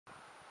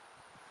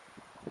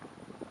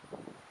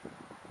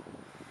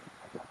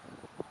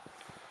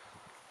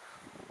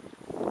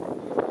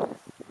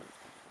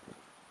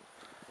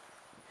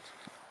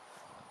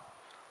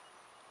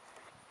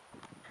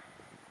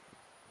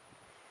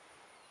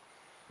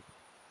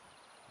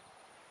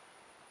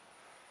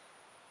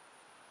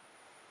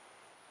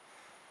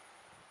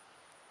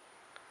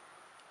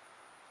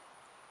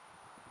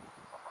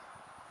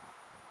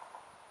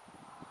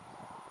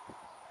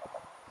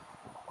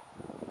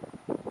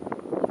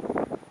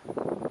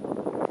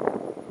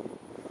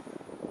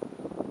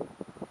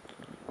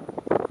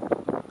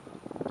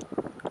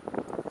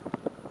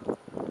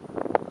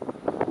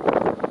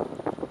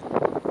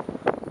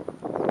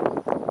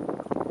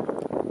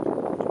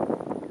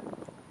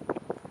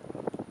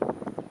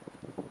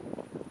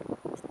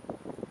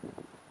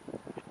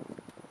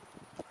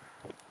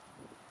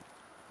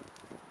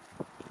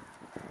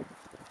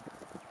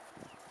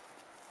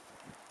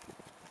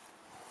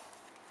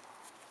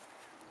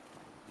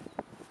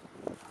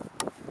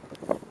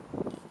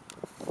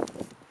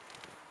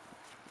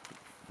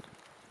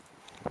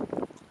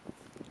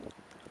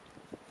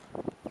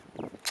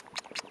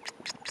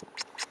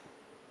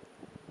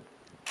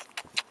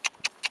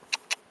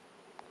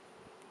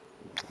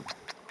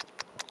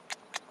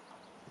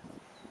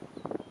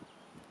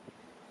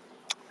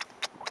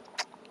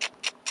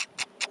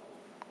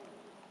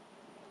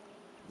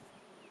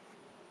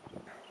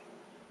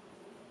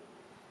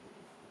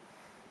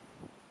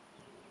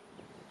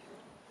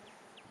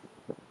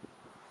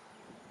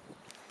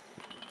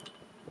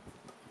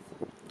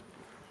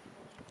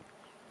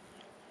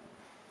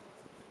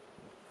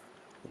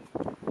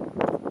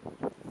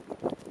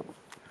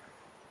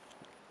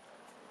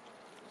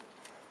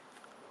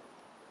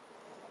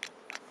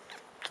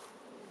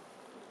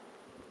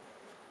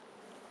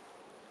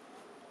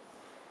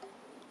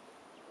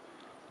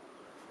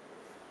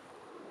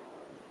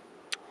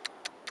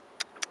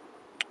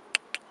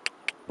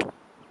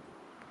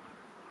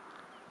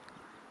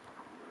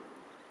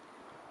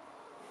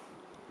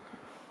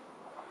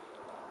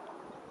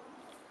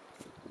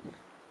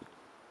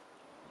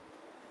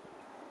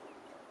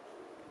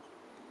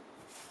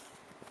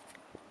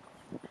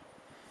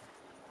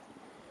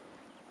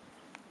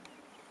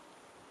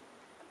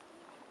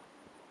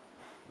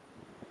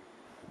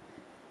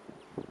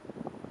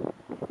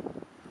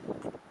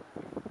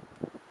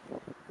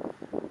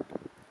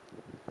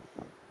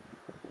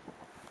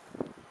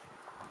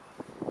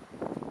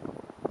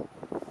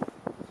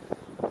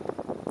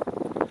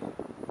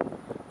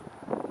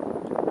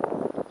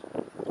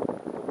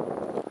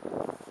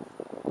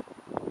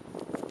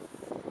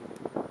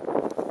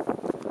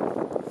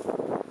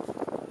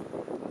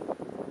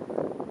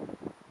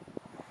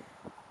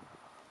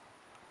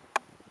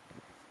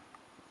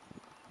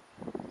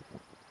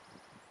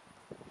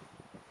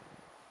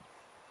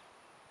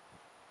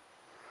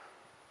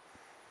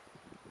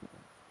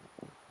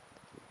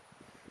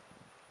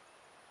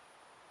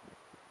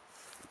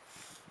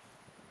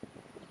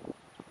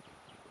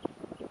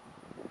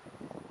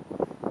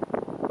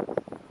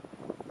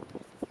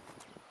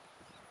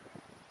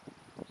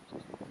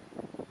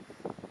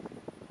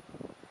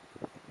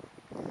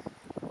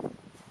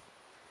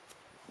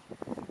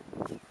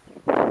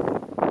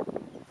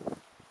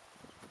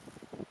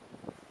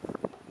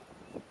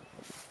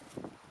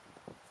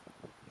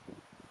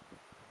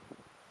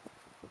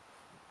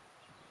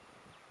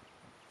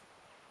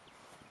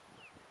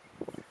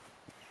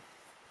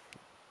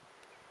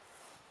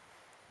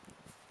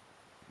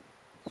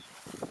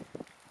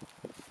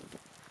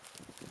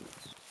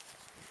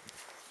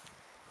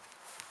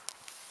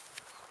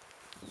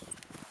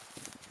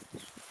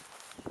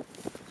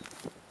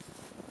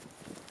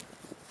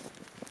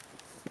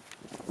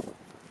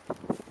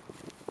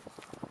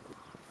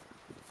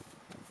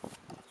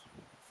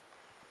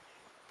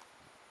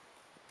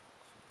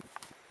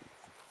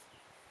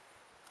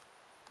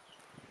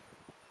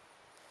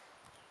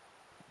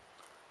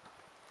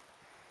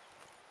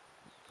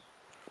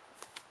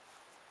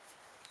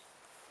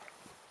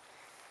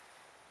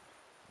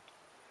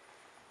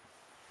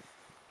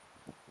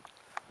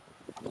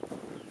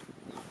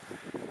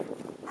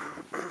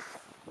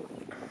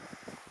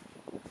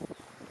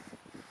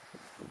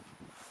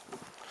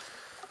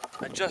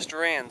I just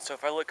ran, so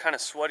if I look kind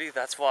of sweaty,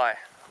 that's why.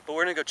 But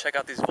we're gonna go check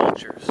out these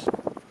vultures.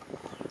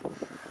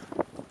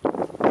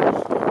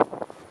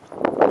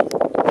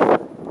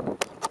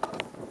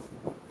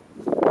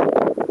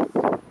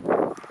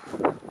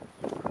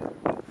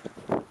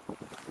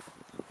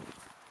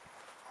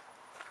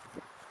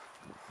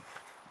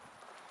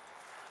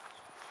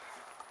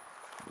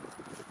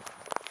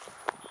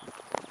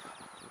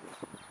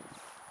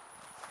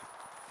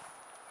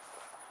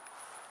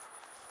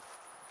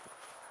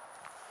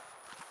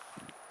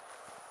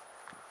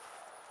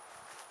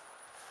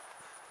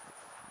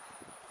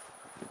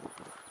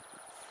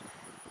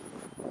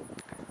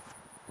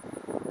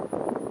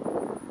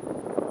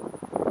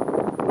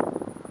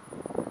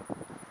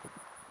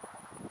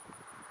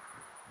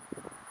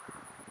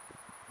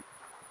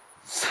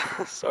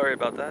 Sorry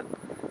about that.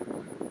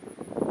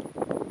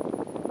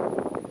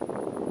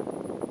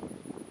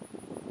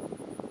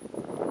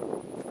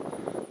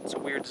 It's a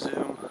weird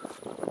zoom.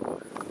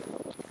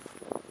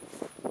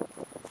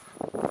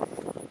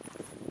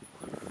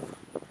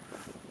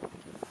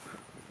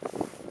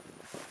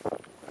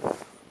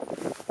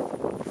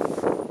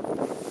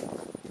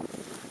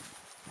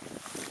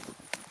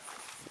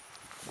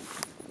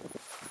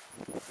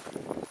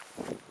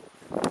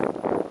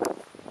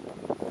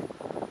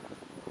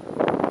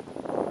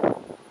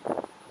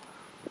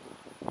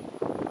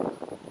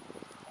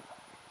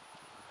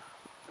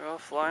 They're all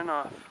flying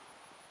off.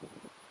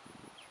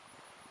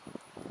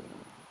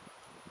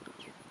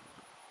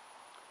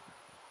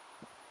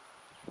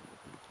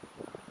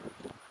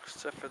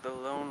 Except for the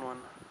lone one.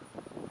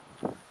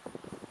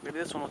 Maybe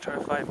this one will try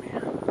to fight me.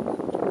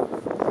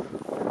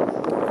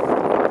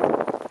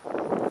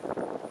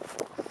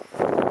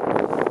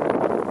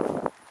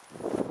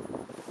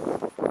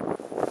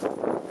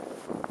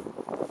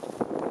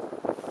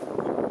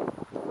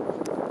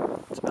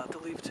 It's about to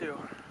leave too.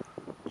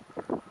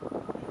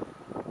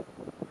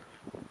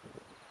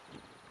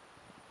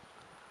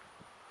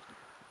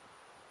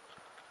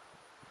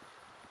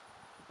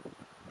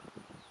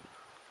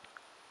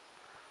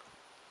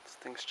 This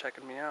thing's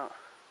checking me out.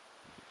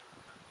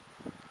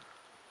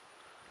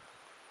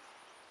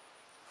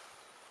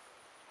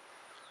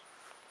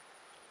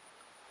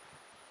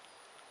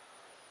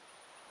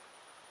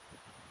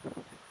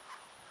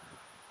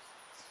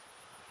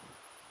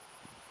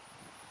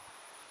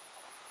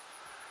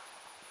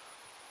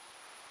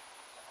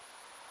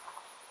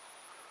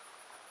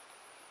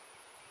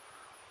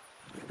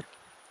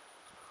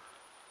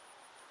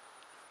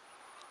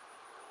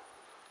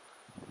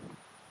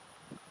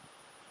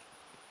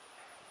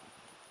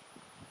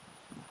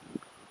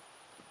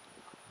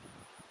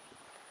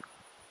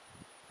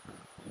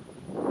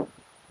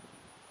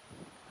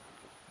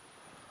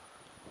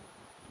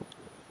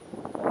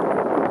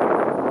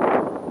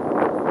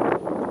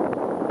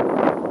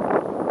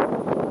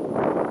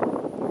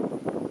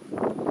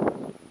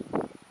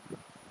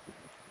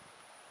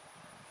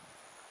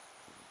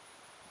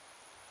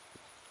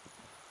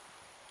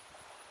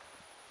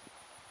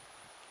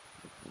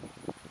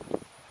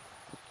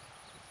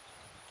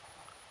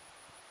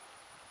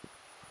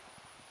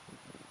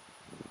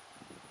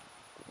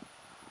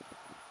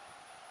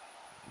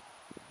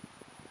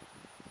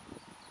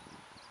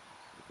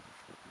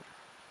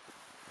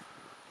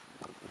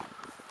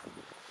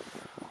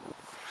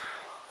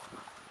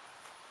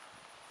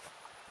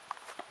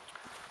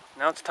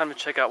 Now it's time to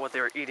check out what they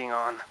were eating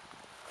on.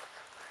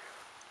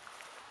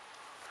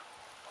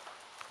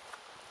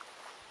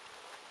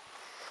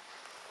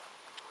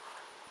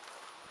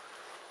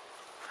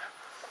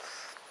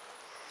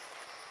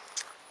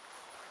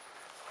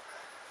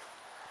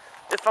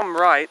 If I'm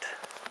right,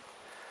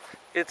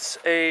 it's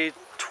a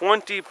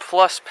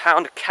 20+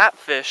 pound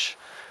catfish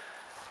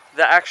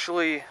that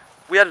actually,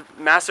 we had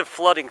massive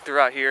flooding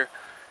throughout here,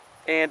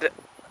 and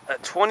a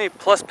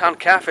 20+ pound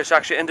catfish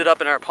actually ended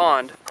up in our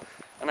pond,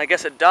 and I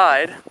guess it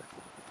died,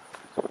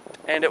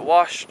 and it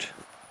washed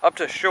up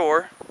to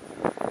shore,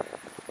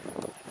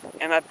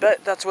 and I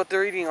bet that's what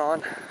they're eating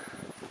on.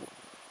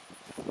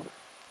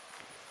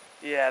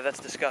 Yeah, that's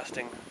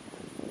disgusting.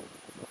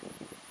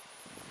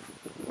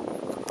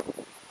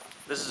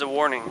 This is a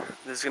warning.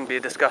 This is going to be a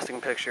disgusting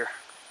picture.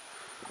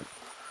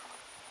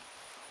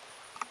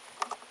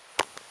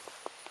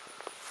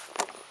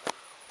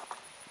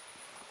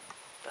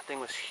 That thing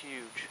was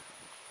huge.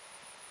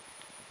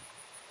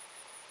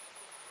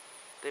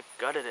 They've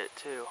gutted it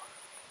too.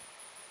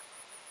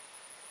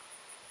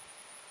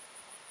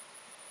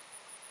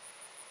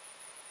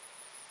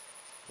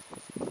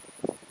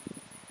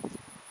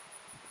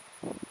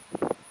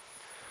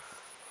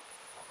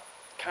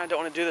 Kinda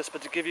don't want to do this,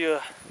 but to give you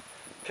a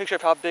picture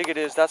of how big it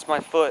is, that's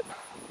my foot.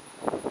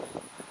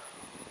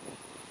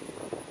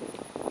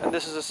 And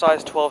this is a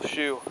size 12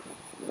 shoe.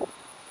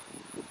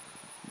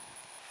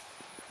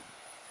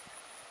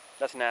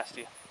 That's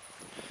nasty.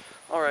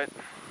 Alright.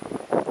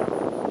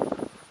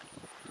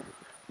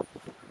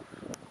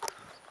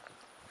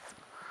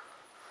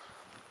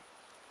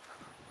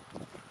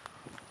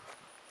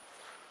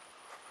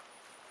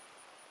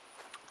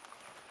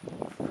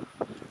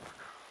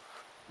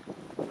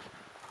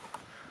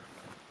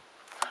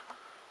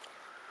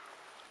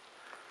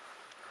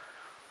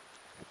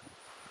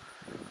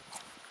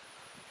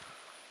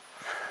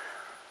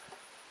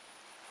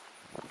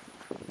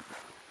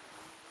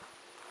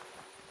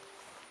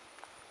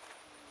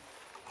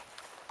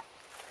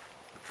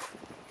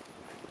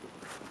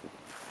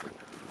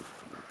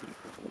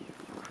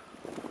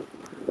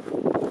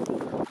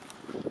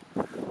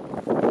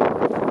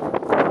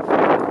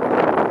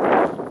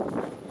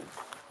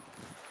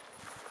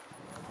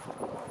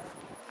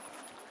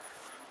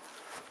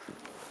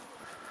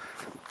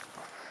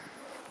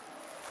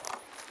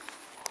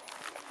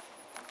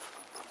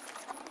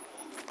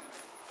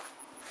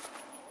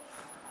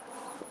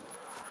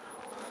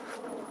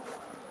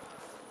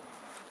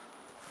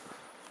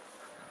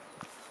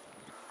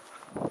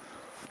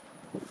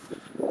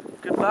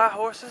 Goodbye,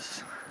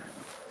 horses.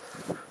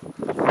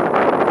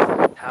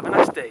 Have a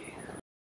nice day.